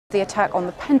The attack on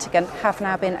the Pentagon have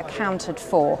now been accounted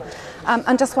for.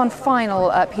 And just one final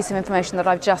piece of information that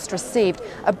I've just received.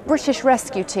 A British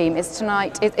rescue team is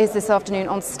this afternoon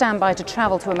on standby to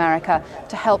travel to America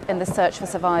to help in the search for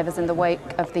survivors in the wake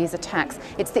of these attacks.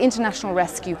 It's the International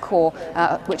Rescue Corps,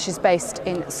 which is based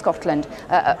in Scotland.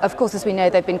 Of course, as we know,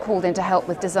 they've been called in to help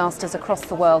with disasters across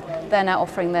the world. They're now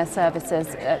offering their services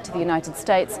to the United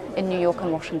States in New York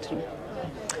and Washington.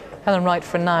 Helen Wright,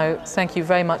 for now, thank you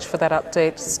very much for that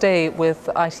update. Stay with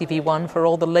ITV1 for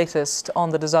all the latest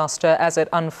on the disaster as it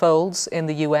unfolds in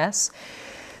the US.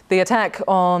 The attack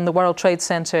on the World Trade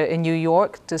Center in New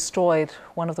York destroyed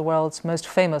one of the world's most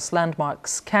famous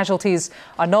landmarks. Casualties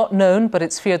are not known, but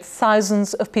it's feared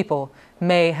thousands of people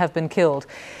may have been killed.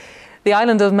 The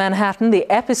island of Manhattan, the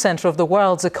epicenter of the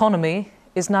world's economy,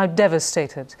 is now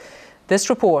devastated. This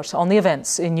report on the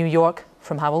events in New York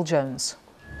from Howell Jones.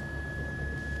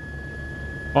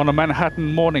 On a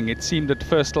Manhattan morning, it seemed at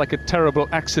first like a terrible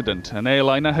accident. An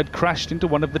airliner had crashed into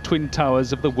one of the twin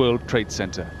towers of the World Trade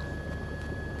Center.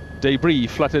 Debris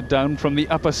fluttered down from the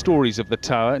upper stories of the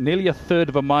tower, nearly a third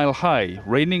of a mile high,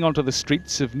 raining onto the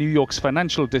streets of New York's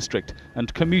financial district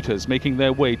and commuters making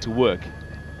their way to work.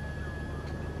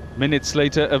 Minutes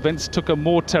later, events took a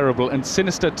more terrible and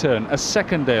sinister turn. A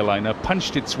second airliner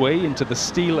punched its way into the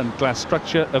steel and glass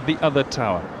structure of the other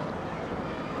tower.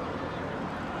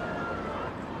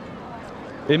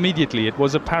 Immediately, it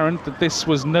was apparent that this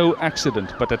was no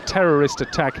accident, but a terrorist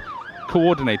attack,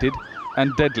 coordinated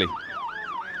and deadly.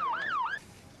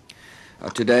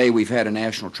 Today, we've had a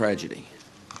national tragedy.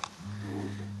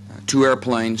 Two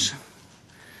airplanes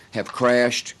have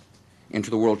crashed into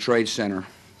the World Trade Center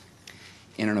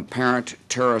in an apparent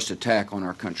terrorist attack on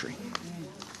our country.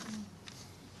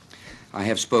 I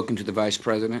have spoken to the Vice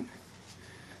President,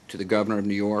 to the Governor of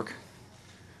New York,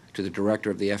 to the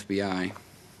Director of the FBI,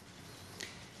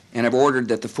 and have ordered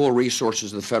that the full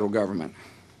resources of the federal government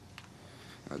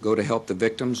go to help the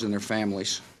victims and their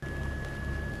families.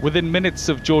 Within minutes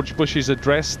of George Bush's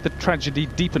address, the tragedy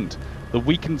deepened. The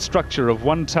weakened structure of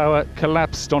one tower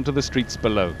collapsed onto the streets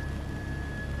below.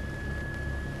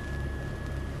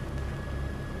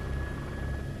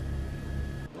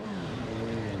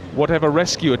 Whatever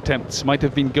rescue attempts might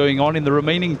have been going on in the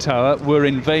remaining tower were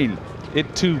in vain.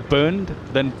 It too burned,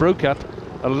 then broke up,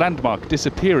 a landmark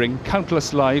disappearing,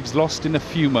 countless lives lost in a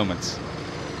few moments.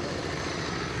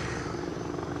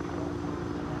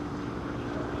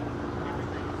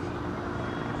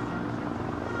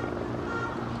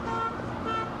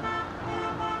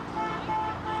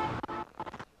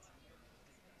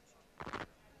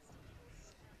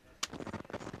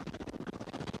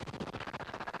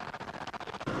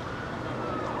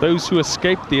 Those who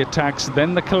escaped the attacks,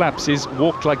 then the collapses,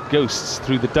 walked like ghosts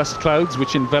through the dust clouds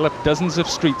which enveloped dozens of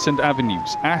streets and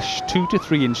avenues, ash 2 to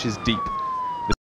 3 inches deep.